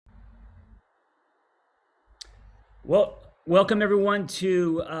Well, welcome everyone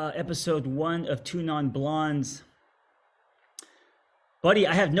to episode 1 of Two Non-Blondes. Buddy,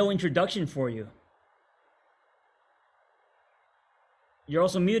 I have no introduction for you. You're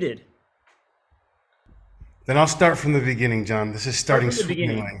also muted. Then I'll start from the beginning, John. This is starting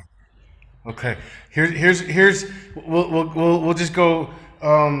swimmingly. Okay. Here's. We'll just go.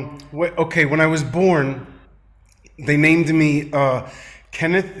 Okay. When I was born, they named me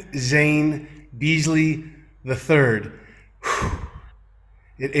Kenneth Zane Beasley III.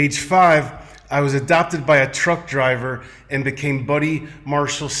 At age 5, I was adopted by a truck driver and became Buddy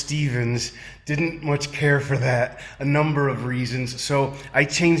Marshall Stevens. Didn't much care for that. A number of reasons. So I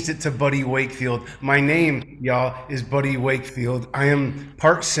changed it to Buddy Wakefield. My name, y'all, is Buddy Wakefield. I am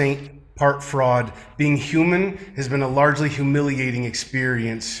part saint, part fraud. Being human has been a largely humiliating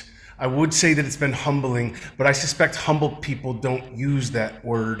experience. I would say that it's been humbling, but I suspect humble people don't use that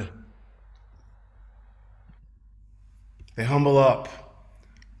word. They humble up.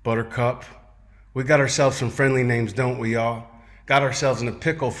 Buttercup. We got ourselves some friendly names, don't we, y'all? Got ourselves in a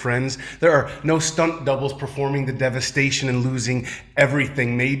pickle, friends. There are no stunt doubles performing the devastation and losing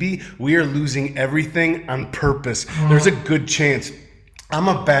everything. Maybe we are losing everything on purpose. There's a good chance I'm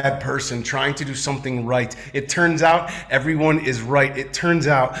a bad person trying to do something right. It turns out everyone is right. It turns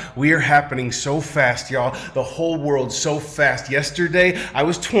out we are happening so fast, y'all. The whole world so fast. Yesterday, I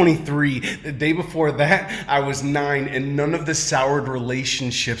was 23. The day before that, I was 9. And none of the soured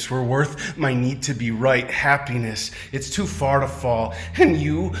relationships were worth my need to be right. Happiness, it's too far to fall. And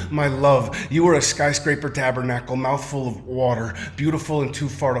you, my love, you are a skyscraper tabernacle, mouthful of water, beautiful and too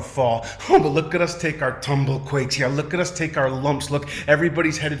far to fall. Oh, but look at us take our tumble quakes. Yeah, look at us take our lumps. Look,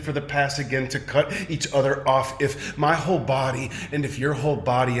 everybody's headed for the pass again to cut each other off. If my whole body and if your whole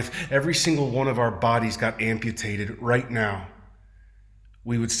body, if every single one of our bodies got amputated right now,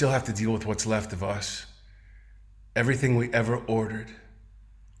 we would still have to deal with what's left of us. Everything we ever ordered.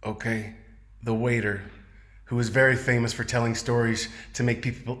 Okay? The waiter, who is very famous for telling stories to make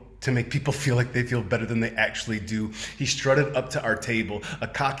people feel like they feel better than they actually do. He strutted up to our table, a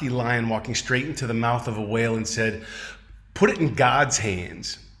cocky lion walking straight into the mouth of a whale, and said, "Put it in God's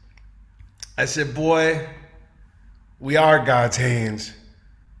hands." I said, "Boy, we are God's hands.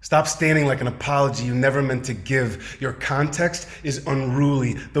 Stop standing like an apology you never meant to give. Your context is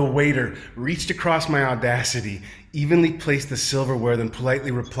unruly." The waiter reached across my audacity, evenly placed the silverware, then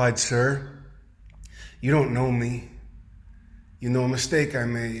politely replied, "Sir, you don't know me. You know a mistake I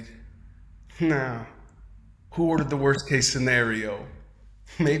made. Now, who ordered the worst case scenario?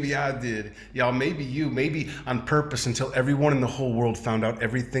 Maybe I did. Y'all, maybe you, maybe on purpose, until everyone in the whole world found out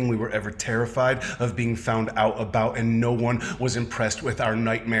everything we were ever terrified of being found out about, and no one was impressed with our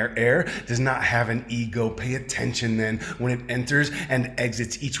nightmare. Air does not have an ego. Pay attention then. When it enters and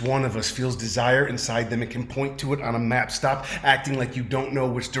exits, each one of us feels desire inside them. It can point to it on a map. Stop acting like you don't know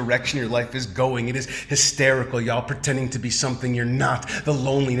which direction your life is going. It is hysterical, y'all, pretending to be something you're not. The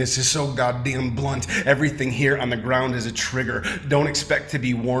loneliness is so goddamn blunt. Everything here on the ground is a trigger. Don't expect to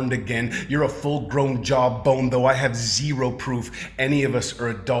be warned again. You're a full-grown jawbone, though I have zero proof any of us are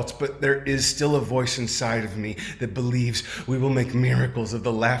adults, but there is still a voice inside of me that believes we will make miracles of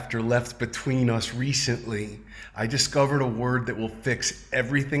the laughter left between us. Recently, I discovered a word that will fix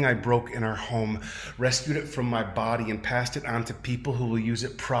everything I broke in our home, rescued it from my body, and passed it on to people who will use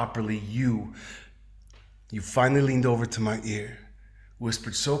it properly. You finally leaned over to my ear,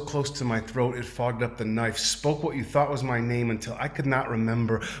 whispered so close to my throat it fogged up the knife, spoke what you thought was my name until I could not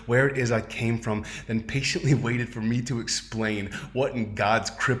remember where it is I came from, then patiently waited for me to explain what in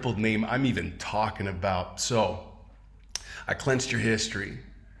God's crippled name I'm even talking about. So I clenched your history,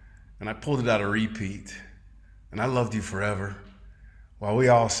 and I pulled it out of repeat, and I loved you forever. While we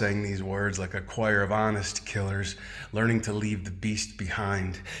all sang these words like a choir of honest killers, learning to leave the beast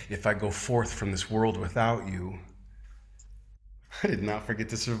behind. If I go forth from this world without you, I did not forget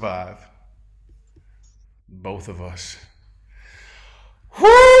to survive. Both of us.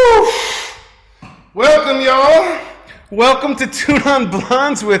 Woo! Welcome, y'all. Welcome to Two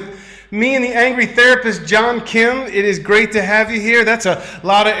Non-Blondes with me and the angry therapist, John Kim. It is great to have you here. That's a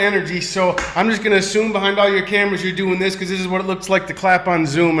lot of energy, so I'm just going to assume behind all your cameras you're doing this because this is what it looks like to clap on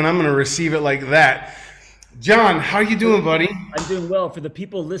Zoom, and I'm going to receive it like that. John, how you doing, buddy? I'm doing well. For the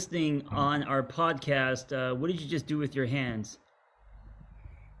people listening on our podcast, what did you just do with your hands?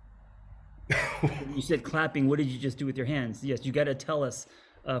 You said clapping. What did you just do with your hands? Yes, you got to tell us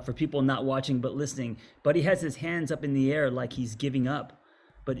for people not watching but listening. But he has his hands up in the air like he's giving up.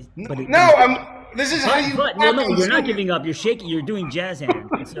 This is how you. No, you're not giving up. You're shaking. You're doing jazz hands.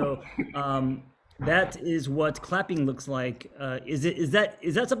 And so that is what clapping looks like. Is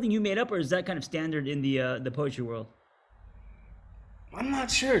that something you made up, or is that kind of standard in the poetry world? I'm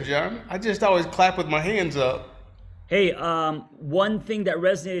not sure, John. I just always clap with my hands up. Hey, one thing that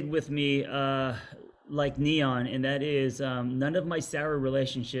resonated with me, like neon, and that is none of my sour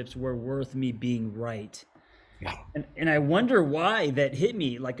relationships were worth me being right. Yeah. And I wonder why that hit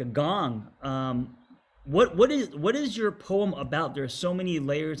me like a gong. What is your poem about? There's so many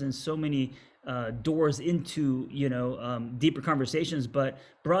layers and so many doors into deeper conversations. But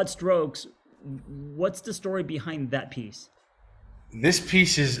broad strokes, what's the story behind that piece? This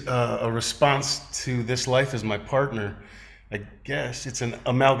piece is a response to This Life Is My Partner. I guess it's an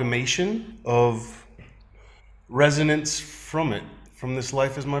amalgamation of resonance from it, from This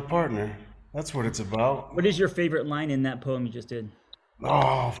Life Is My Partner. That's what it's about. What is your favorite line in that poem you just did?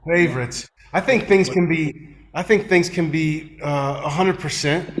 Oh, favorites. I think things can be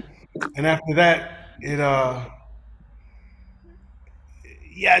 100%. And after that, it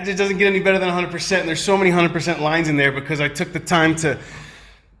just doesn't get any better than 100%. And there's so many 100% lines in there because I took the time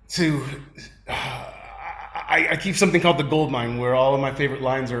I keep something called the gold mine, where all of my favorite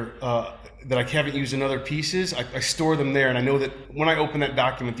lines are that I haven't used in other pieces. I store them there, and I know that when I open that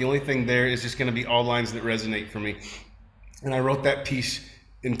document, the only thing there is just going to be all lines that resonate for me. And I wrote that piece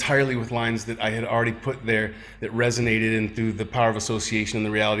entirely with lines that I had already put there that resonated, and through the power of association and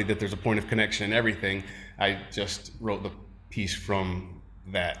the reality that there's a point of connection in everything, I just wrote the piece from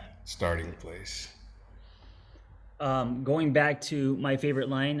that starting place. Going back to my favorite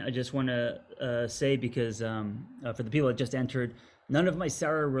line, I just want to say, because for the people that just entered, none of my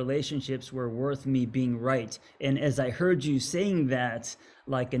sour relationships were worth me being right. And as I heard you saying that,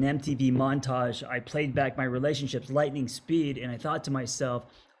 like an MTV montage, I played back my relationships lightning speed, and I thought to myself,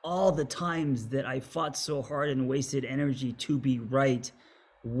 all the times that I fought so hard and wasted energy to be right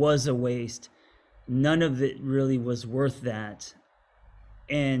was a waste. None of it really was worth that.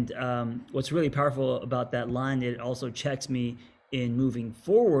 And what's really powerful about that line, it also checks me in moving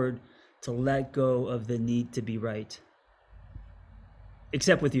forward to let go of the need to be right.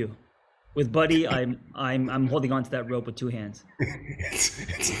 Except with you. With Buddy, I'm holding on to that rope with two hands.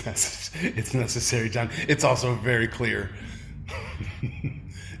 It's necessary, John. It's also very clear.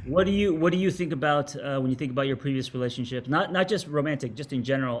 What do you think about when you think about your previous relationships? Not just romantic, just in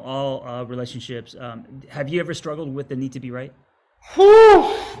general, all relationships. Have you ever struggled with the need to be right?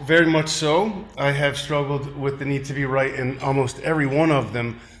 Whew, very much so. I have struggled with the need to be right in almost every one of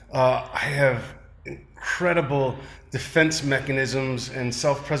them. I have incredible defense mechanisms and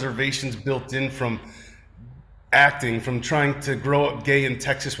self-preservations built in from acting, from trying to grow up gay in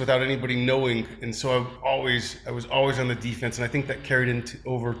Texas without anybody knowing. And so I was always on the defense. And I think that carried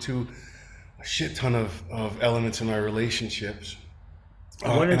over to a shit ton of elements in my relationships.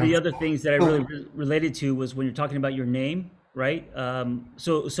 One of the other things that I really related to was when you're talking about your name, right?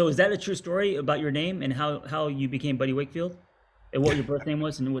 So is that a true story about your name and how you became Buddy Wakefield, and what your birth name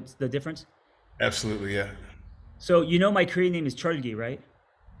was and what's the difference? Absolutely, yeah. So my Korean name is Cholgi, right?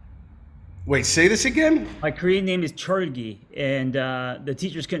 Wait, say this again? My Korean name is Cholgi, and the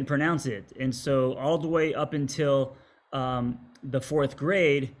teachers couldn't pronounce it. And so all the way up until the fourth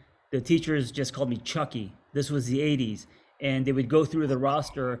grade, the teachers just called me Chucky. This was the 80s. And they would go through the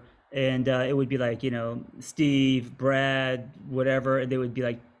roster, and it would be like, Steve, Brad, whatever. And they would be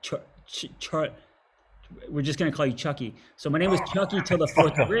like, we're just going to call you Chucky. So my name was Chucky till the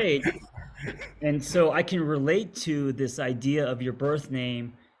fourth grade. And so I can relate to this idea of your birth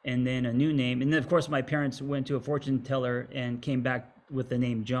name and then a new name. And then, of course, my parents went to a fortune teller and came back with the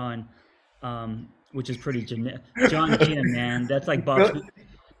name John, which is pretty generic. John Kim, man. That's like Bob.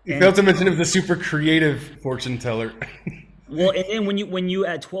 You failed to mention it was a super creative fortune teller. Well, and then when you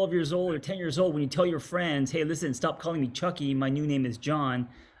at 12 years old or 10 years old, when you tell your friends, hey, listen, stop calling me Chucky, my new name is John,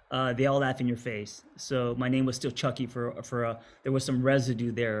 they all laugh in your face. So my name was still Chucky for there was some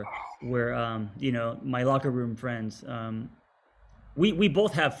residue there where, my locker room friends, we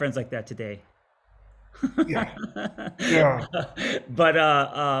both have friends like that today. Yeah. Yeah. But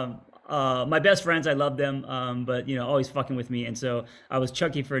my best friends, I love them, but always fucking with me. And so I was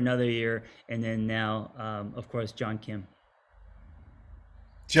Chucky for another year, and then now, of course, John Kim.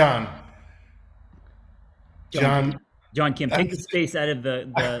 John Kim. Take the space out of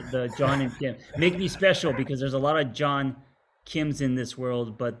the John and Kim. Make me special, because there's a lot of John Kims in this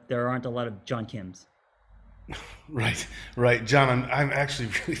world, but there aren't a lot of John Kims. Right, John. I'm actually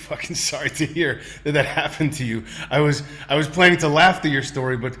really fucking sorry to hear that happened to you. I was planning to laugh at your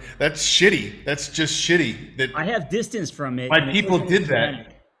story, but that's shitty. That's just shitty. That I have distance from it. My people did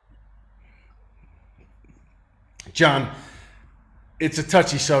that. John, it's a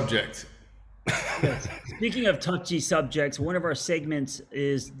touchy subject. Yes. Speaking of touchy subjects, one of our segments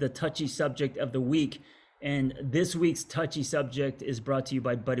is the touchy subject of the week. And this week's touchy subject is brought to you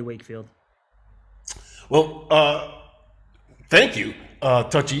by Buddy Wakefield. Well, thank you.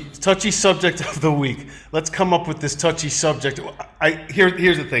 Touchy subject of the week. Let's come up with this touchy subject.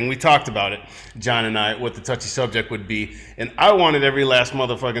 Here's the thing. We talked about it, John and I, what the touchy subject would be. And I wanted every last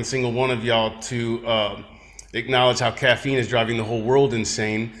motherfucking single one of y'all to acknowledge how caffeine is driving the whole world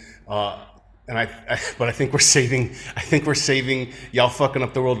insane. But I think we're saving y'all fucking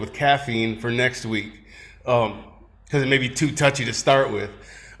up the world with caffeine for next week. Because it may be too touchy to start with.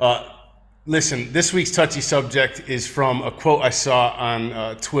 Listen, this week's touchy subject is from a quote I saw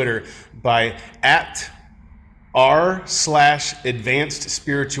on Twitter by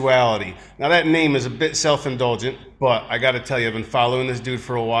 @r/AdvancedSpirituality. Now that name is a bit self-indulgent, but I got to tell you, I've been following this dude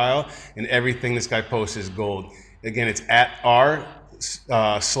for a while, and everything this guy posts is gold. Again, it's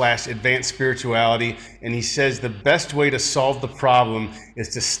 @r/AdvancedSpirituality, and he says the best way to solve the problem is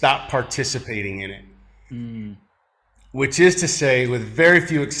to stop participating in it. Which is to say, with very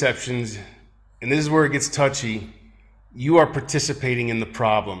few exceptions, and this is where it gets touchy, you are participating in the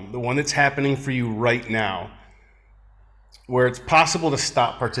problem, the one that's happening for you right now, where it's possible to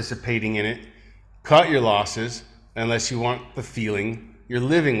stop participating in it, cut your losses, unless you want the feeling you're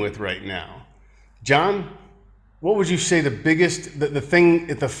living with right now. John, what would you say the biggest, the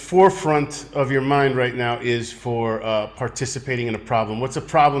thing at the forefront of your mind right now is for participating in a problem? What's a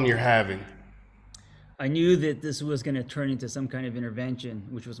problem you're having? I knew that this was going to turn into some kind of intervention,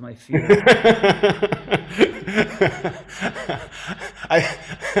 which was my fear.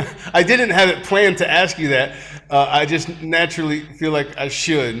 I didn't have it planned to ask you that. I just naturally feel like I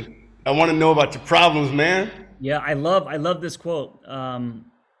should. I want to know about your problems, man. Yeah, I love this quote.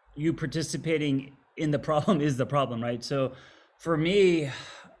 You participating in the problem is the problem, right? So for me,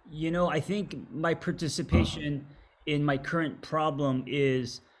 I think my participation in my current problem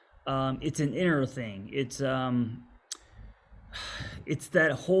is it's an inner thing. It's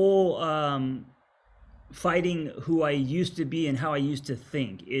that whole fighting who I used to be and how I used to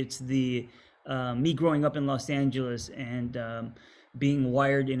think. It's the me growing up in Los Angeles and being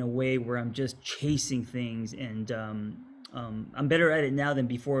wired in a way where I'm just chasing things, and I'm better at it now than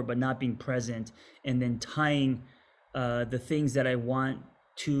before, but not being present, and then tying the things that I want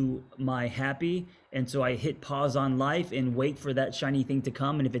to my happy. And so I hit pause on life and wait for that shiny thing to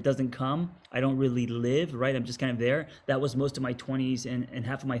come. And if it doesn't come, I don't really live, right? I'm just kind of there. That was most of my 20s and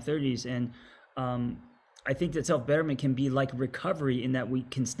half of my 30s. And I think that self-betterment can be like recovery, in that we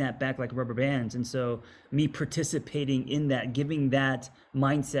can snap back like rubber bands. And so me participating in that, giving that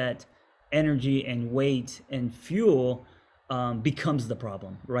mindset energy and weight and fuel becomes the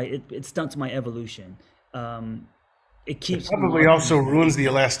problem, right? It stunts my evolution. It keeps probably also ruins the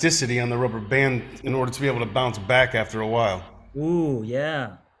elasticity on the rubber band in order to be able to bounce back after a while. Ooh,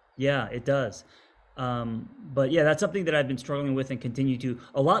 yeah, it does. But yeah, that's something that I've been struggling with and continue to,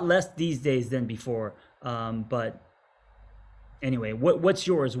 a lot less these days than before. But anyway, what's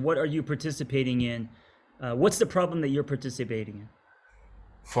yours? What are you participating in? What's the problem that you're participating in?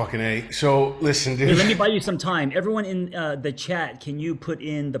 Fucking A. So listen, dude. Hey, let me buy you some time. Everyone in the chat, can you put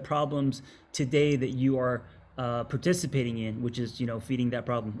in the problems today that you are participating in, which is, feeding that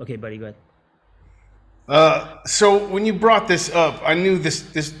problem? Okay, buddy, go ahead. So when you brought this up, I knew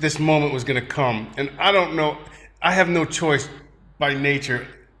this moment was going to come, and I don't know. I have no choice by nature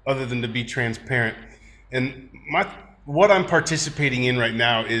other than to be transparent. And what I'm participating in right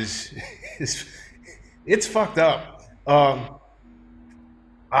now is it's fucked up.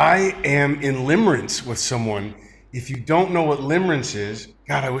 I am in limerence with someone. If you don't know what limerence is,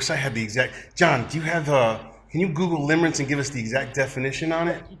 God, I wish I had the exact. John, do you have can you Google limerence and give us the exact definition on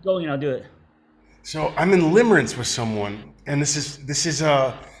it? Keep going, I'll do it. So I'm in limerence with someone, and this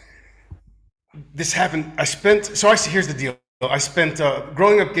happened. Here's the deal. I spent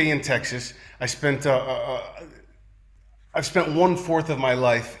growing up gay in Texas. I've spent 1/4 of my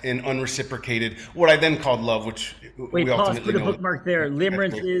life in unreciprocated, what I then called love, which Wait, pause, put a bookmark there.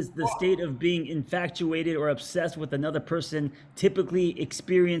 Limerence is the state of being infatuated or obsessed with another person, typically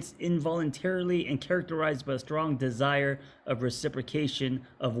experienced involuntarily and characterized by a strong desire of reciprocation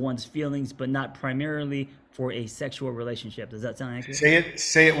of one's feelings, but not primarily for a sexual relationship. Does that sound accurate?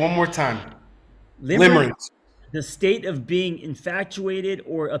 Say it one more time. Limerence. The state of being infatuated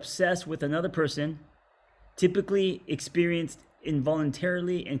or obsessed with another person, typically experienced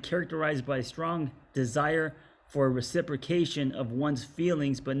involuntarily and characterized by a strong desire for reciprocation of one's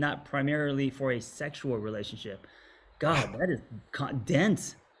feelings, but not primarily for a sexual relationship. God, that is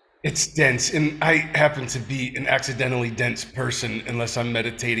dense. It's dense, and I happen to be an accidentally dense person unless I'm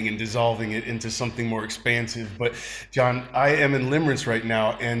meditating and dissolving it into something more expansive. But John, I am in limerence right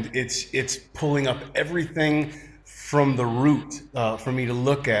now, and it's pulling up everything from the root for me to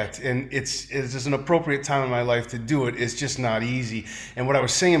look at, and it's just an appropriate time in my life to do it. It's just not easy. And what I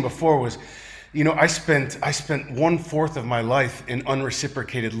was saying before was, you know, I spent 1/4 of my life in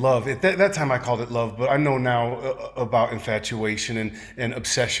unreciprocated love. At that time, I called it love, but I know now about infatuation and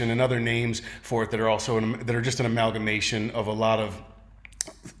obsession and other names for it that are also that are just an amalgamation of a lot of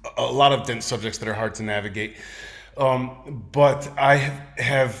dense subjects that are hard to navigate. But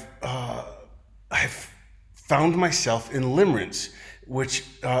I've found myself in limerence, which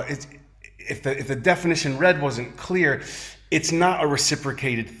if the definition read wasn't clear, it's not a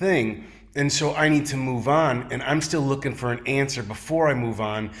reciprocated thing. And so I need to move on, and I'm still looking for an answer before I move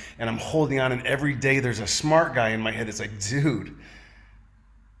on, and I'm holding on, and every day there's a smart guy in my head that's like, dude,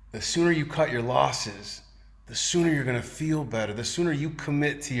 the sooner you cut your losses, the sooner you're gonna feel better, the sooner you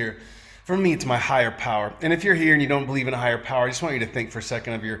commit to for me, it's my higher power. And if you're here and you don't believe in a higher power, I just want you to think for a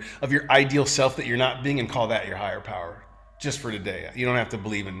second of your ideal self that you're not being and call that your higher power, just for today. You don't have to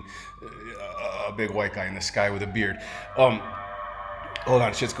believe in a big white guy in the sky with a beard. Hold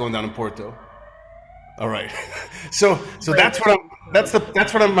on, shit's going down in Porto. All right, so that's what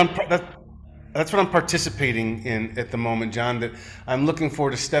I'm participating in at the moment, John. That I'm looking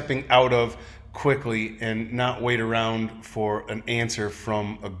forward to stepping out of quickly and not wait around for an answer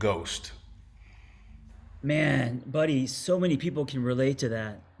from a ghost. Man, buddy, so many people can relate to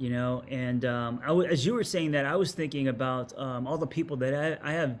that, you know. And as you were saying that, I was thinking about all the people that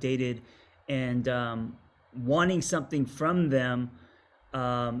I have dated, and wanting something from them,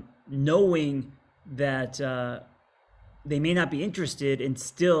 knowing that they may not be interested, and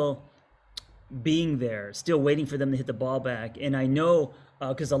still being there, still waiting for them to hit the ball back. And I know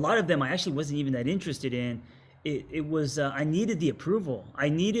because a lot of them I actually wasn't even that interested in. It was I needed the approval. I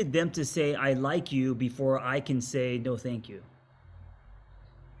needed them to say I like you before I can say no thank you.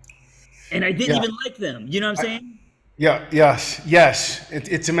 And I didn't even like them. You know what I'm saying? Yeah, yes.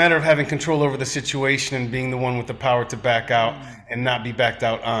 It's a matter of having control over the situation and being the one with the power to back out and not be backed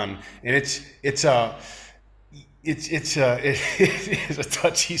out on. And it is a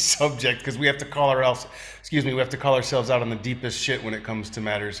touchy subject because we have to call ourselves out on the deepest shit when it comes to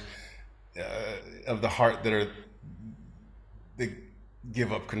matters of the heart that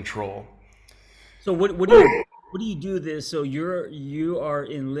give up control. So what do you do this? So you are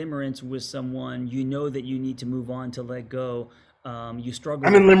in limerence with someone, you know that you need to move on, to let go. You struggle.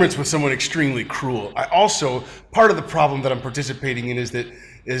 I'm in limerence with someone extremely cruel. I also, part of the problem that I'm participating in is that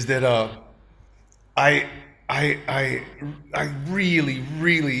I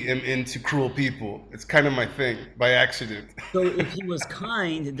really am into cruel people. It's kind of my thing by accident. So if he was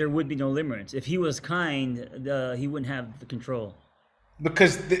kind, there would be no limerence. If he was kind, he wouldn't have the control.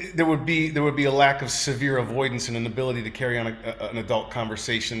 Because there would be a lack of severe avoidance and an ability to carry on an adult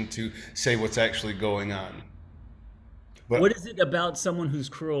conversation to say what's actually going on. But what is it about someone who's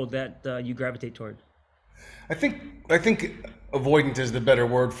cruel that you gravitate toward? I think avoidant is the better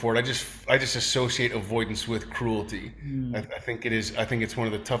word for it. I just associate avoidance with cruelty. I think it is. I think it's one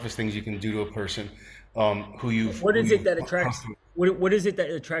of the toughest things you can do to a person who you've. What is it that attracts? What is it that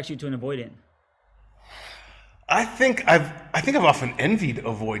attracts you to an avoidant? I think I've often envied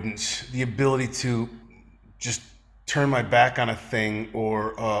avoidance, the ability to just turn my back on a thing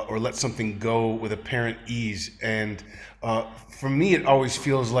or let something go with apparent ease. And for me, it always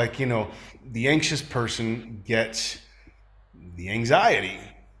feels like, you know, the anxious person gets the anxiety,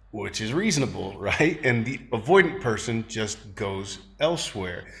 which is reasonable, right? And the avoidant person just goes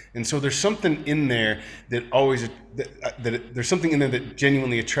elsewhere. And so there's something in there that there's something in there that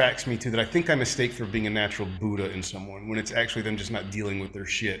genuinely attracts me to, that I think I mistake for being a natural Buddha in someone, when it's actually them just not dealing with their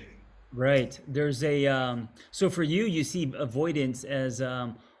shit. Right. There's a so for you see avoidance as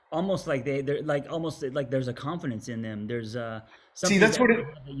almost like they're like almost like there's a confidence in them. There's something that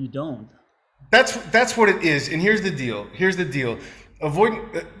you don't. That's what it is. And here's the deal.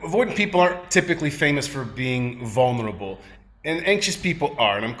 Avoidant people aren't typically famous for being vulnerable, and anxious people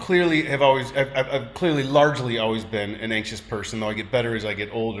are. And I've clearly largely always been an anxious person, though I get better as I get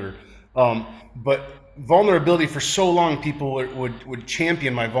older. But vulnerability, for so long, people would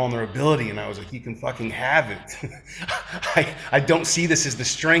champion my vulnerability, and I was like, you can fucking have it. I don't see this as the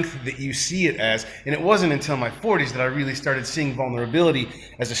strength that you see it as. And it wasn't until my 40s that I really started seeing vulnerability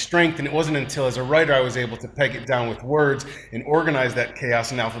as a strength. And it wasn't until, as a writer, I was able to peg it down with words and organize that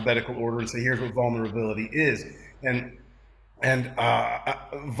chaos in alphabetical order and say, here's what vulnerability is. And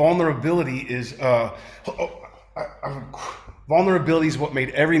vulnerability is Vulnerability is what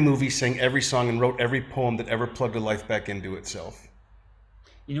made every movie, sang every song, and wrote every poem that ever plugged a life back into itself.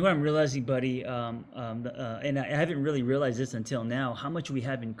 You know what I'm realizing, buddy, and I haven't really realized this until now, how much we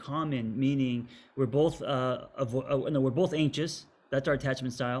have in common. Meaning, we're both no, we're both anxious. That's our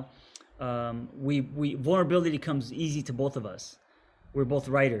attachment style. We vulnerability comes easy to both of us. We're both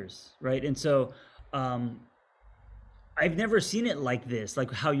writers, right? And so, I've never seen it like this,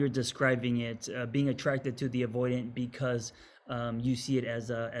 like how you're describing it, being attracted to the avoidant because you see it as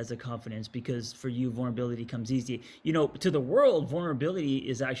a confidence, because for you vulnerability comes easy. You know, to the world, vulnerability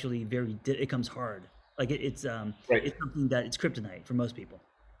is actually it comes hard. Like it's Right. it's something that it's kryptonite for most people.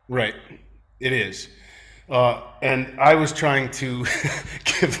 Right. It is. And I was trying to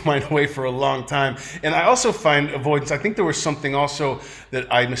give mine away for a long time. And I also find avoidance, I think there was something also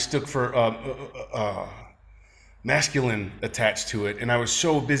that I mistook for masculine attached to it. And I was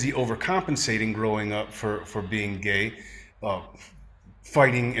so busy overcompensating growing up for being gay,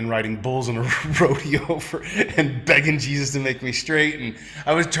 fighting and riding bulls on a rodeo and begging Jesus to make me straight. And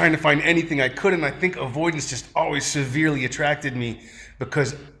I was trying to find anything I could. And I think avoidance just always severely attracted me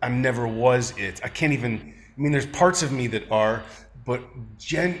because I never was it. I can't even, I mean, there's parts of me that are, but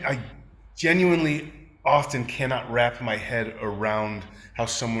I genuinely often cannot wrap my head around how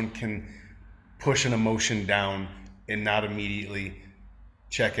someone can push an emotion down and not immediately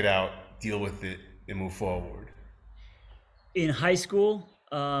check it out, deal with it, and move forward. In high school,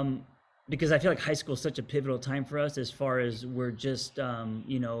 because I feel like high school is such a pivotal time for us, as far as we're just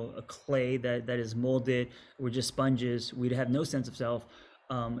you know, a clay that is molded. We're just sponges. We have no sense of self.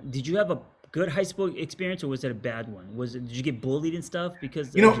 Did you have a good high school experience, or was it a bad one? Did you get bullied and stuff?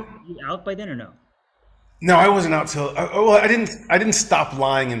 Because You know, were you out by then or no? no, I wasn't out till well, I didn't stop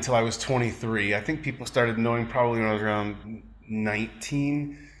lying until I was 23. I think people started knowing probably when I was around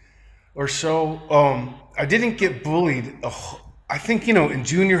 19 or so. I didn't get bullied. I think, you know, in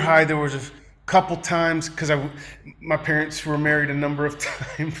junior high there was a couple times because my parents were married a number of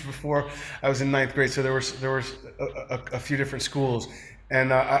times before I was in ninth grade, so there was a few different schools,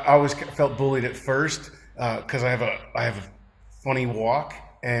 and I always felt bullied at first because I have a funny walk,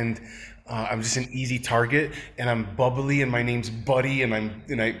 and I'm just an easy target, and I'm bubbly, and my name's Buddy, and my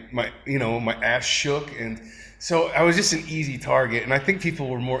ass shook, and so I was just an easy target, and I think people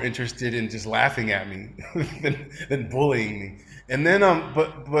were more interested in just laughing at me than bullying me. And then,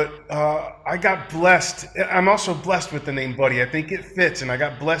 I got blessed. I'm also blessed with the name Buddy. I think it fits, and I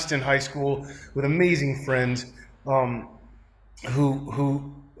got blessed in high school with amazing friends who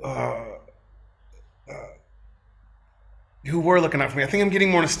were looking out for me. I think I'm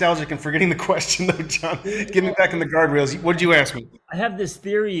getting more nostalgic and forgetting the question, though, John. Get me back in the guardrails. What did you ask me? I have this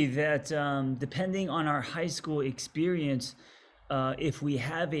theory that depending on our high school experience, if we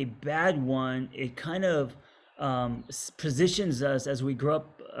have a bad one, it kind of positions us as we grow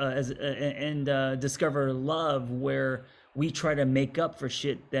up and discover love, where we try to make up for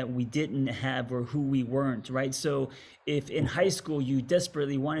shit that we didn't have or who we weren't, right? So if in high school you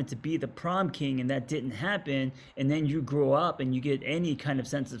desperately wanted to be the prom king and that didn't happen, and then you grow up and you get any kind of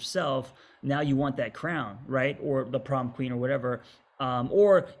sense of self, now you want that crown, right? Or the prom queen or whatever.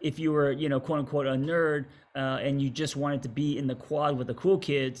 Or if you were, you know, quote unquote, a nerd, and you just wanted to be in the quad with the cool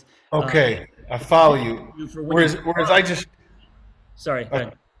kids. Okay, I follow you. Whereas I just... Sorry, go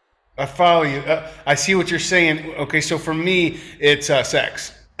ahead. I follow you. I see what you're saying. Okay, so for me, it's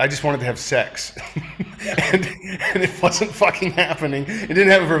sex. I just wanted to have sex. and it wasn't fucking happening. It didn't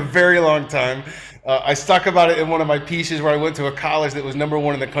happen for a very long time. I talk about it in one of my pieces where I went to a college that was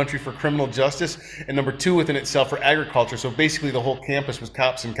 #1 in the country for criminal justice and #2 within itself for agriculture. So basically the whole campus was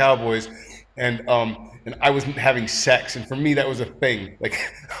cops and cowboys. And I was having sex, and for me that was a thing. Like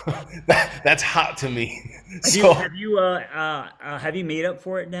that's hot to me. So have you made up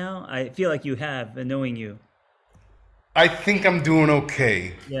for it now? I feel like you have, knowing you. I think I'm doing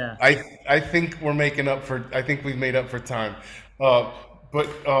okay. Yeah. I think we're making up for. I think we've made up for time.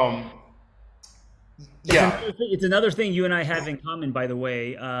 Yeah. It's another thing you and I have in common, by the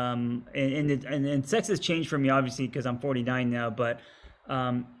way. And sex has changed for me, obviously, because I'm 49 now. But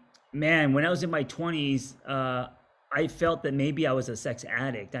man, when I was in my 20s, I felt that maybe I was a sex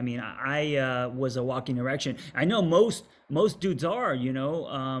addict. I mean, I was a walking erection. I know most dudes are, you know,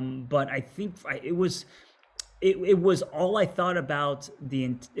 but I think it was all I thought about.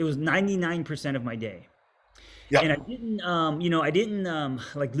 It was 99% of my day. Yeah. And I didn't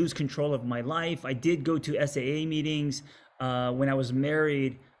like lose control of my life. I did go to SAA meetings when I was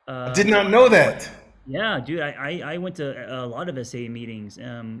married. I did not know that. Yeah, dude, I went to a lot of SAA meetings.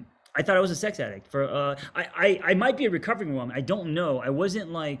 I thought I was a sex addict. I might be a recovering one. I don't know. I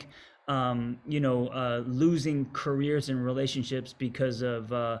wasn't like losing careers and relationships because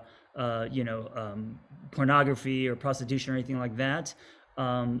of pornography or prostitution or anything like that.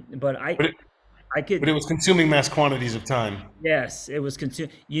 But it was consuming mass quantities of time. Yes, it was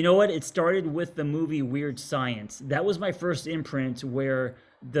consumed. You know what? It started with the movie Weird Science. That was my first imprint where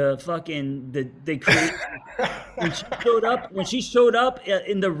they created when she showed up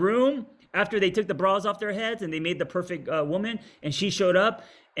in the room after they took the bras off their heads and they made the perfect woman, and she showed up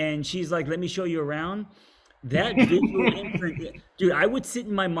and she's like, "Let me show you around." That visual imprint, dude. I would sit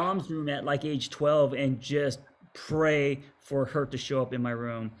in my mom's room at like age 12 and just pray for her to show up in my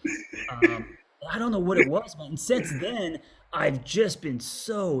room. I don't know what it was, man. And since then, I've just been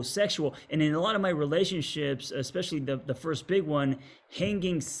so sexual. And in a lot of my relationships, especially the first big one,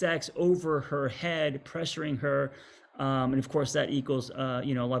 hanging sex over her head, pressuring her. And of course, that equals, a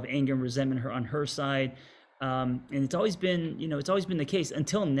lot of anger and resentment on her side. And it's always been the case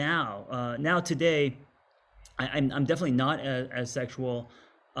until now. Now today, I'm definitely not as sexual.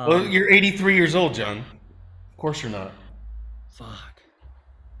 Well, you're 83 years old, John. Of course you're not. Fuck.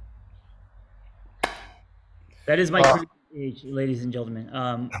 That is my current age, ladies and gentlemen.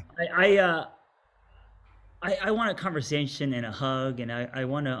 I want a conversation and a hug, and I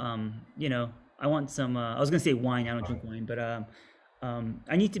want to, I want some. I was gonna say wine. I don't drink wine, but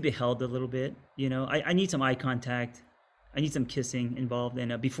I need to be held a little bit. I need some eye contact. I need some kissing involved,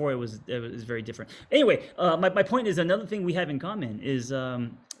 and before it was very different. Anyway, my point is another thing we have in common is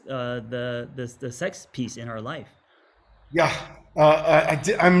the sex piece in our life. Yeah,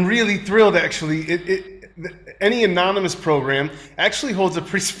 I'm really thrilled. Actually, any anonymous program actually holds a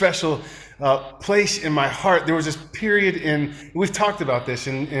pretty special place in my heart. There was this period we've talked about this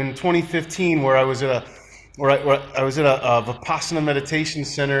in 2015 where I was at a Vipassana meditation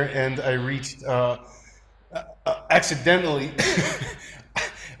center, and I reached accidentally.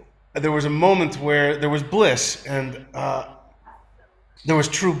 There was a moment where there was bliss, and there was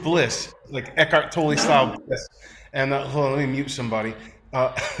true bliss, like Eckhart Tolle style bliss. And hold on, let me mute somebody.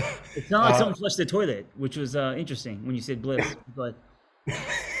 It sounded like someone flushed the toilet, which was interesting when you said bliss. But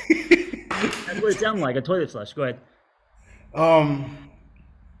that's what it sounded like, a toilet flush. Go ahead.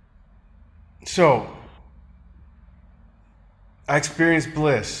 So I experienced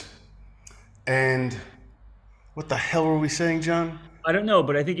bliss, and what the hell were we saying, John? I don't know,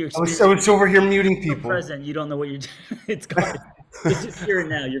 but I think you're. I was over here muting people. Present. You don't know what you're doing. It's gone. It's just here and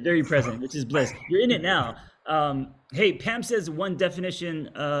now. You're very present, which is bliss. You're in it now. Hey, Pam says one definition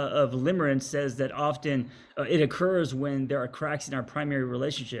of limerence says that often it occurs when there are cracks in our primary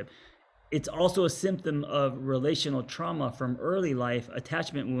relationship. It's also a symptom of relational trauma from early life,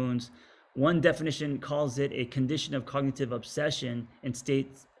 attachment wounds. One definition calls it a condition of cognitive obsession and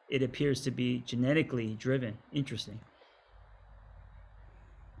states it appears to be genetically driven. Interesting.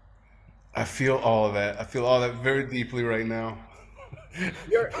 I feel all of that. I feel all that very deeply right now.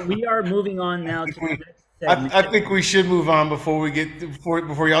 We are moving on now to the next segment. I think we should move on before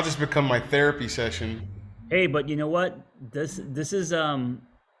y'all just become my therapy session. Hey, but you know what? This is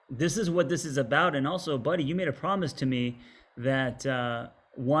what this is about. And also, buddy, you made a promise to me that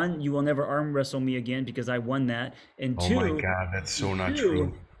one, you will never arm wrestle me again because I won that. And two, oh my God, that's so not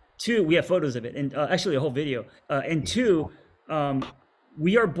true. Two, we have photos of it, and actually a whole video. And two,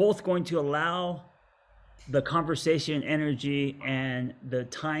 we are both going to allow the conversation, energy, and the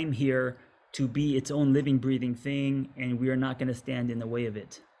time here to be its own living, breathing thing, and we are not going to stand in the way of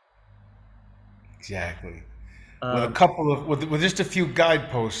it. Exactly. With just a few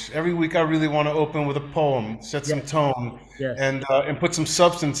guideposts. Every week, I really want to open with a poem, set some tone, and put some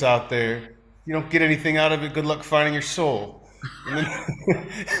substance out there. If you don't get anything out of it, good luck finding your soul. And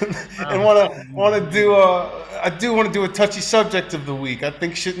I do want to do a touchy subject of the week. I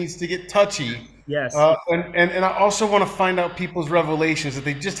think shit needs to get touchy. Yes. And I also want to find out people's revelations that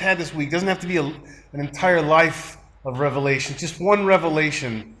they just had this week. It doesn't have to be an entire life of revelation. Just one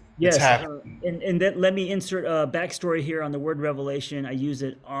revelation. Yes. And then let me insert a backstory here on the word revelation. I use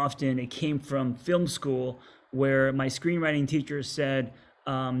it often. It came from film school where my screenwriting teacher said,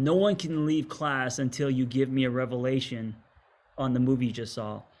 no one can leave class until you give me a revelation on the movie you just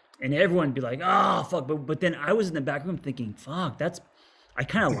saw. And everyone would be like, oh, fuck. But then I was in the back room thinking, fuck, I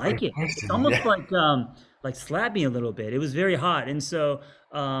kind of like it. It's almost like slap me a little bit. It was very hot. And so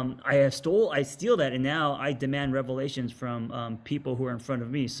I steal that. And now I demand revelations from people who are in front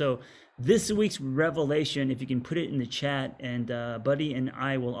of me. So this week's revelation, if you can put it in the chat, and Buddy and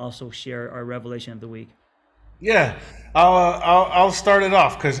I will also share our revelation of the week. Yeah, I'll start it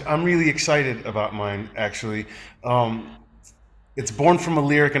off because I'm really excited about mine, actually. It's born from a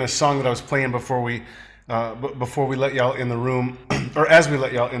lyric in a song that I was playing before we before we let y'all in the room, or as we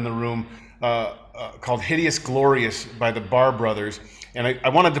let y'all in the room, called Hideous Glorious by the Barr Brothers. And I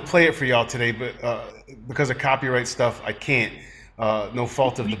wanted to play it for y'all today, but because of copyright stuff, I can't. No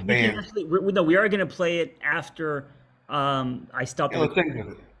fault of the band. We are going to play it after I stop the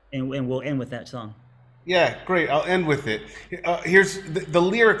recording, and we'll end with that song. Yeah, great. I'll end with it. Here's the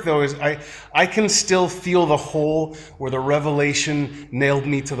lyric, though, is I can still feel the hole where the revelation nailed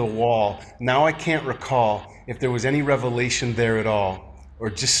me to the wall. Now I can't recall if there was any revelation there at all, or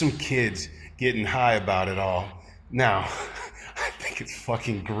just some kids getting high about it all. Now, I think it's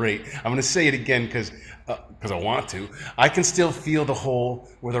fucking great. I'm going to say it again because I want to. I can still feel the hole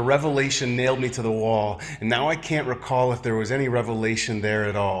where the revelation nailed me to the wall, and now I can't recall if there was any revelation there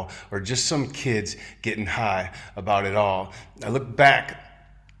at all, or just some kids getting high about it all. I look back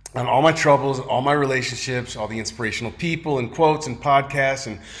on all my troubles, all my relationships, all the inspirational people and quotes and podcasts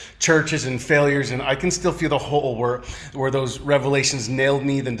and churches and failures, and I can still feel the hole where those revelations nailed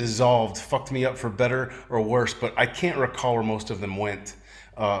me, then dissolved, fucked me up for better or worse, but I can't recall where most of them went.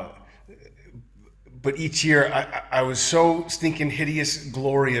 But each year, I was so stinking hideous,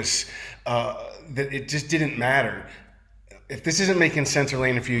 glorious, that it just didn't matter. If this isn't making sense or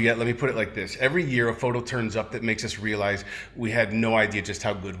landing for you yet, let me put it like this. Every year, a photo turns up that makes us realize we had no idea just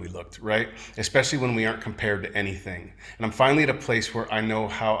how good we looked, right? Especially when we aren't compared to anything. And I'm finally at a place where I know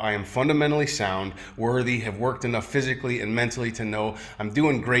how I am fundamentally sound, worthy, have worked enough physically and mentally to know I'm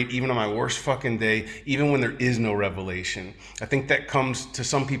doing great even on my worst fucking day, even when there is no revelation. I think that comes to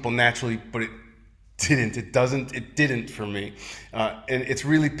some people naturally, but it didn't for me. And it's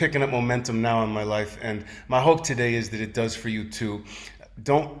really picking up momentum now in my life. And my hope today is that it does for you too.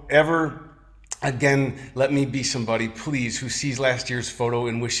 Don't ever again let me be somebody, please, who sees last year's photo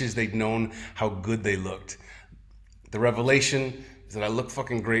and wishes they'd known how good they looked. The revelation is that I look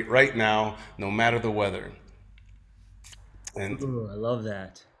fucking great right now, no matter the weather. And ooh, I love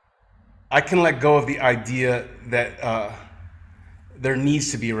that. I can let go of the idea that there needs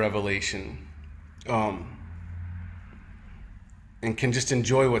to be a revelation. And can just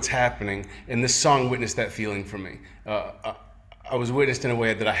enjoy what's happening. And this song witnessed that feeling for me. I was witnessed in a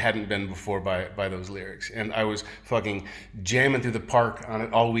way that I hadn't been before by those lyrics. And I was fucking jamming through the park on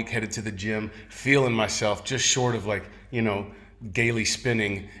it all week, headed to the gym, feeling myself just short of gaily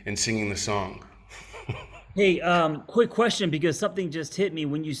spinning and singing the song. Hey, quick question, because something just hit me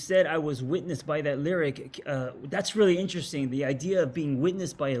when you said I was witnessed by that lyric. That's really interesting. The idea of being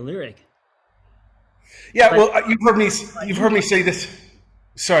witnessed by a lyric. Yeah, well, you've heard me say this.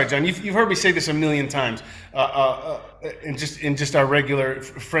 Sorry, John, you've heard me say this a million times in just our regular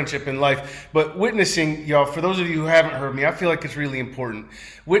friendship in life. But witnessing, y'all, for those of you who haven't heard me, I feel like it's really important.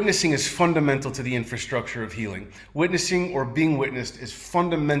 Witnessing is fundamental to the infrastructure of healing. Witnessing or being witnessed is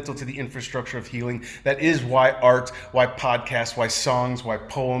fundamental to the infrastructure of healing. That is why art, why podcasts, why songs, why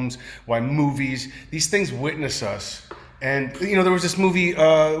poems, why movies, these things witness us. And, there was this movie,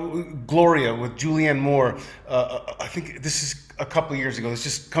 Gloria, with Julianne Moore. I think this is a couple of years ago. This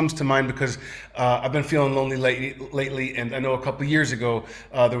just comes to mind because I've been feeling lonely lately. And I know a couple of years ago,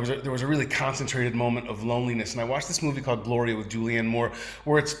 there was a really concentrated moment of loneliness. And I watched this movie called Gloria with Julianne Moore,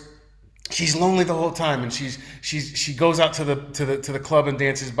 where she's lonely the whole time, and she goes out to the club and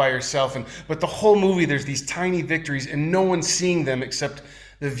dances by herself. But the whole movie, there's these tiny victories, and no one's seeing them except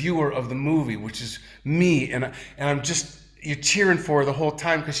the viewer of the movie, which is me, and you're cheering for her the whole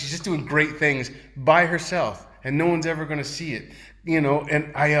time because she's just doing great things by herself, and no one's ever going to see it,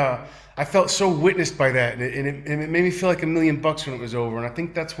 And I felt so witnessed by that, and it made me feel like $1 million when it was over. And I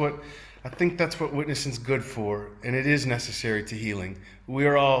think that's what witnessing's good for, and it is necessary to healing.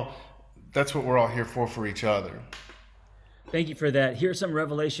 That's what we're all here for each other. Thank you for that. Here's some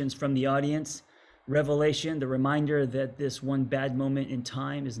revelations from the audience. Revelation, the reminder that this one bad moment in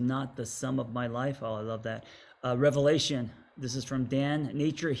time is not the sum of my life. Oh, I love that. Revelation, this is from Dan.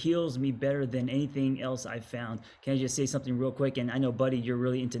 Nature heals me better than anything else I've found. Can I just say something real quick? And I know, buddy, you're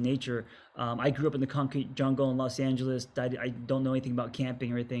really into nature. I grew up in the concrete jungle in Los Angeles. I don't know anything about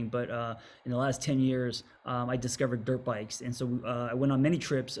camping or anything, but in the last 10 years, I discovered dirt bikes. And so I went on many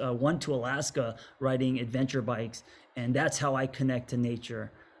trips, one to Alaska, riding adventure bikes. And that's how I connect to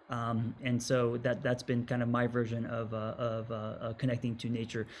nature. And so that's been kind of my version of connecting to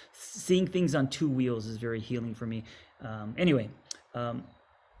nature. Seeing things on two wheels is very healing for me. Anyway,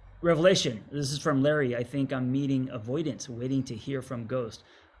 revelation. This is from Larry. I think I'm meeting avoidance, waiting to hear from ghost.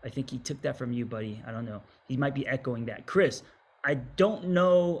 I think he took that from you, buddy. I don't know. He might be echoing that. Chris, I don't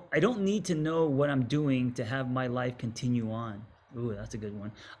know. I don't need to know what I'm doing to have my life continue on. Ooh, that's a good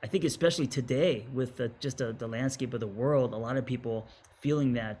one. I think especially today with the landscape of the world, a lot of people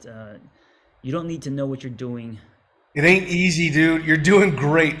feeling that You don't need to know what you're doing. It ain't easy, dude. You're doing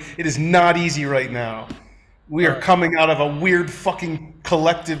great. It is not easy right now. We are coming out of a weird fucking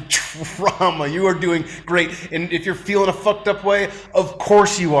collective trauma. You are doing great. And if you're feeling a fucked up way, of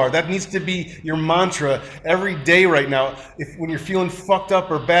course you are. That needs to be your mantra every day right now. When you're feeling fucked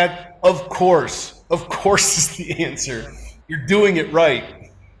up or bad, of course is the answer. You're doing it right.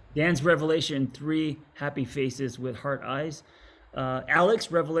 Dan's revelation, 3 happy faces with heart eyes.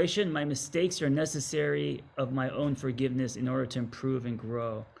 Alex, revelation, my mistakes are necessary of my own forgiveness in order to improve and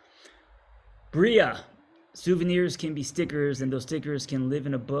grow. Bria, souvenirs can be stickers, and those stickers can live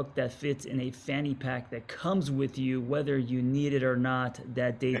in a book that fits in a fanny pack that comes with you, whether you need it or not,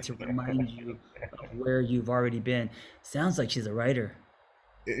 that day to remind you of where you've already been. Sounds like she's a writer.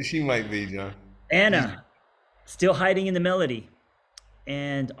 She might be, John. Anna, still hiding in the melody.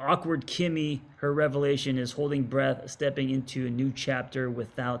 And awkward Kimmy, her revelation is holding breath, stepping into a new chapter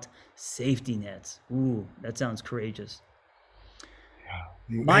without safety nets. Ooh, that sounds courageous.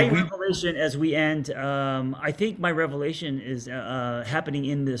 My revelation as we end, I think my revelation is happening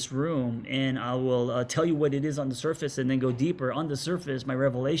in this room, and I will tell you what it is on the surface and then go deeper. On the surface, my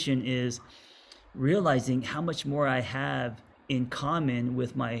revelation is realizing how much more I have in common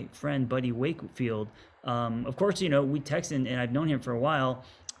with my friend Buddy Wakefield. Of course, we text and I've known him for a while,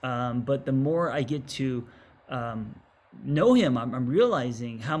 but the more I get to know him, I'm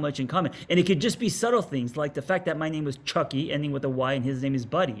realizing how much in common. And it could just be subtle things like the fact that my name was Chucky, ending with a Y, and his name is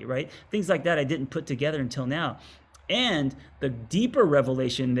Buddy, right? Things like that I didn't put together until now. And the deeper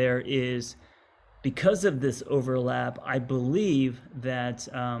revelation there is, because of this overlap, I believe that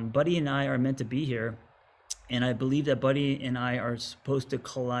Buddy and I are meant to be here. And I believe that Buddy and I are supposed to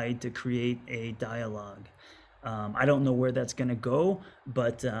collide to create a dialogue. I don't know where that's going to go,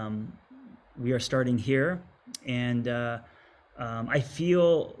 but we are starting here. And I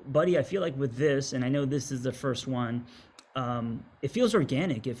feel, Buddy, like with this, and I know this is the first one, it feels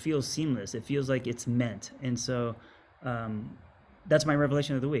organic. It feels seamless. It feels like it's meant. And so that's my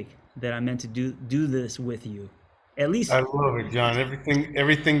revelation of the week, that I'm meant to do this with you. At least I love it, John.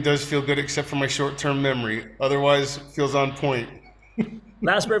 Everything does feel good except for my short-term memory. Otherwise, it feels on point.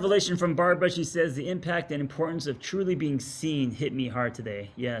 Last revelation from Barbara. She says, the impact and importance of truly being seen hit me hard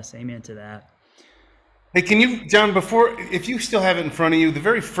today. Yes, amen to that. Hey, can you, John, if you still have it in front of you, the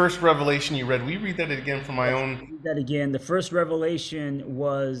very first revelation you read, will you read that again for my own? Read that again. The first revelation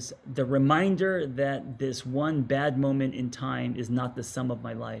was the reminder that this one bad moment in time is not the sum of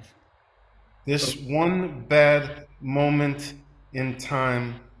my life. This one bad moment in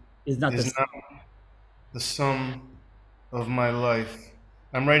time is not the sum of my life.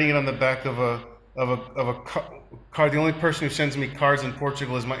 I'm writing it on the back of a card. The only person who sends me cards in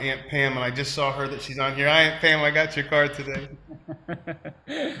Portugal is my Aunt Pam, and I just saw her that she's on here. Hi, Aunt Pam, I got your card today.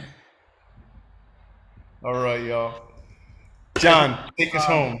 All right, y'all. John, take us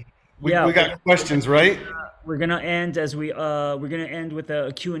home. We got questions, right? We're gonna end with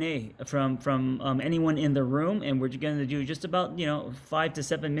a Q&A from anyone in the room, and we're gonna do just about 5 to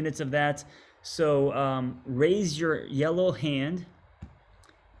 7 minutes of that. So raise your yellow hand,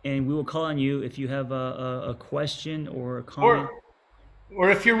 and we will call on you if you have a question or a comment.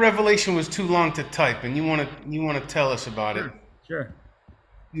 Or if your revelation was too long to type and you want to tell us about it. Sure.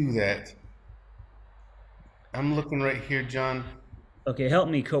 Do that. I'm looking right here, John. Okay, help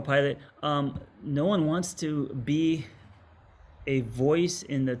me, co-pilot. No one wants to be a voice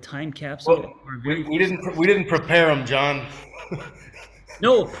in the time capsule. Well, we didn't prepare them, John.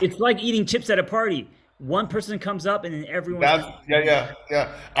 No, it's like eating chips at a party. One person comes up and then everyone. Yeah.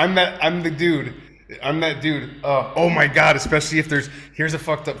 I'm the dude. I'm that dude. Oh my God! Especially if here's a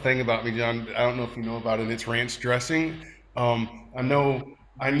fucked up thing about me, John. I don't know if you know about it. It's ranch dressing. I know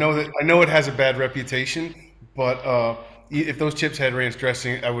it has a bad reputation, but if those chips had ranch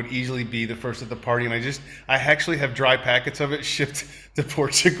dressing, I would easily be the first at the party. And I actually have dry packets of it shipped to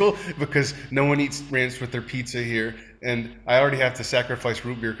Portugal because no one eats ranch with their pizza here. And I already have to sacrifice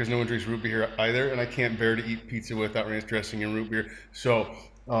root beer because no one drinks root beer here either. And I can't bear to eat pizza without ranch dressing and root beer. So,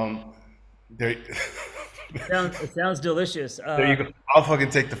 it sounds delicious. There you go. I'll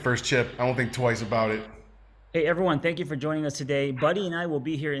fucking take the first chip. I won't think twice about it. Hey, everyone. Thank you for joining us today. Buddy and I will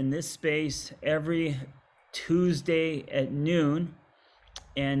be here in this space every Tuesday at noon,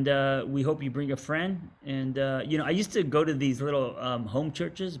 and we hope you bring a friend. And I used to go to these little home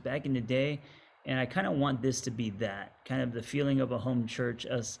churches back in the day, and I kind of want this to be that kind of the feeling of a home church,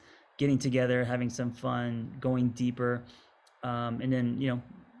 us getting together, having some fun, going deeper, and then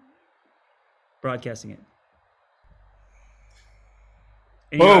broadcasting it.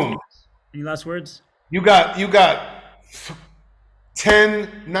 Any last words? You got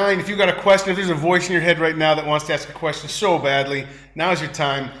 10, 9. If you got a question, if there's a voice in your head right now that wants to ask a question so badly, now's your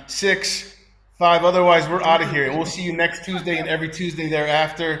time. 6, 5. Otherwise, we're out of here. And we'll see you next Tuesday and every Tuesday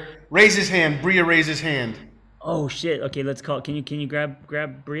thereafter. Raise his hand. Bria, raise his hand. Oh shit. Okay, let's call. Can you grab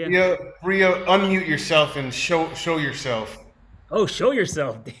Bria? Yeah, Bria, unmute yourself and show yourself. Oh, show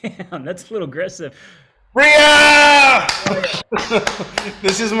yourself. Damn, that's a little aggressive. Bria!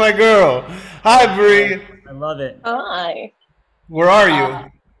 This is my girl. Hi, Bria. I love it. Hi. Where are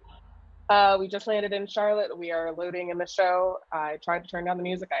you? We just landed in Charlotte. We are loading in the show. I tried to turn down the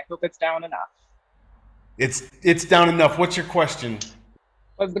music. I hope it's down enough. It's down enough. What's your question?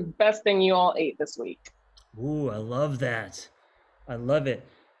 What's the best thing you all ate this week? Ooh, I love that. I love it.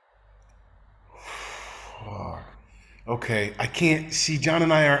 Okay, I can't see. John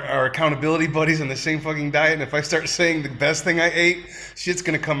and I are accountability buddies on the same fucking diet, and if I start saying the best thing I ate, shit's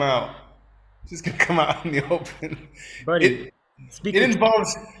gonna come out. It's gonna come out in the open. Buddy, it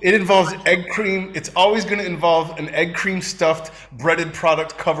involves egg cream. It's always gonna involve an egg cream stuffed breaded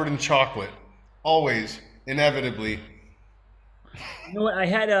product covered in chocolate. Always, inevitably. You know what? I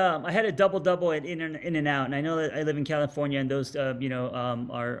had a double at In-N-Out, and I know that I live in California, and those are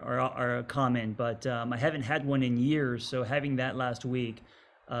common, but I haven't had one in years. So having that last week,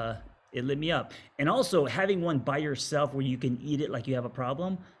 it lit me up. And also having one by yourself where you can eat it like you have a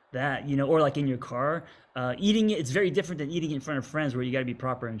problem, that or like in your car, eating it. It's very different than eating it in front of friends where you got to be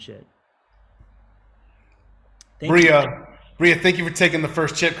proper and shit. Bria, thank you for taking the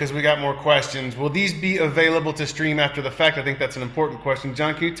first chip because we got more questions. Will these be available to stream after the fact? I think that's an important question.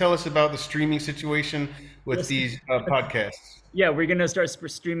 John, can you tell us about the streaming situation with these podcasts? Yeah, we're going to start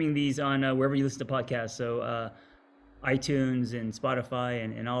streaming these on wherever you listen to podcasts. So iTunes and Spotify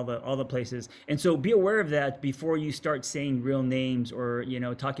and all the places. And so be aware of that before you start saying real names or,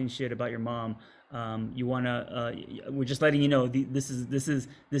 talking shit about your mom. You want to, we're just letting you know, this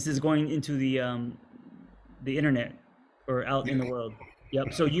is going into the internet. Or out in the world.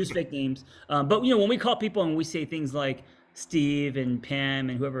 Yep. So use fake names. But when we call people and we say things like Steve and Pam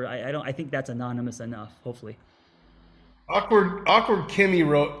and whoever, I think that's anonymous enough. Hopefully. Awkward Kimmy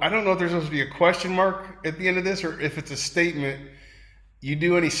wrote, I don't know if there's supposed to be a question mark at the end of this or if it's a statement. You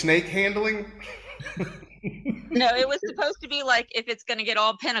do any snake handling? No, it was supposed to be like if it's going to get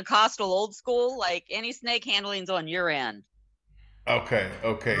all Pentecostal old school, like any snake handling's on your end. Okay.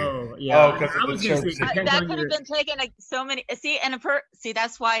 Oh, yeah. I was gonna say, that could have been taken so many. See,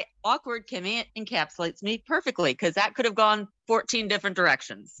 that's why awkward Kimmy encapsulates me perfectly because that could have gone 14 different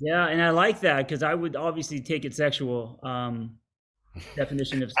directions. Yeah, and I like that because I would obviously take it sexual.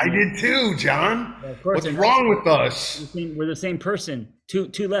 Definition of. I did too, John. Yeah, of course. What's wrong with us? We're the same person.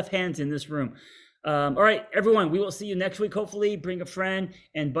 Two left hands in this room. All right, everyone. We will see you next week. Hopefully, bring a friend,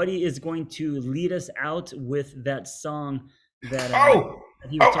 and Buddy is going to lead us out with that song. That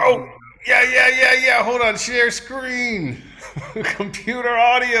yeah. Hold on, share screen. Computer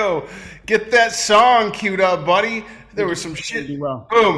audio. Get that song queued up, buddy. There was some shit. Boom.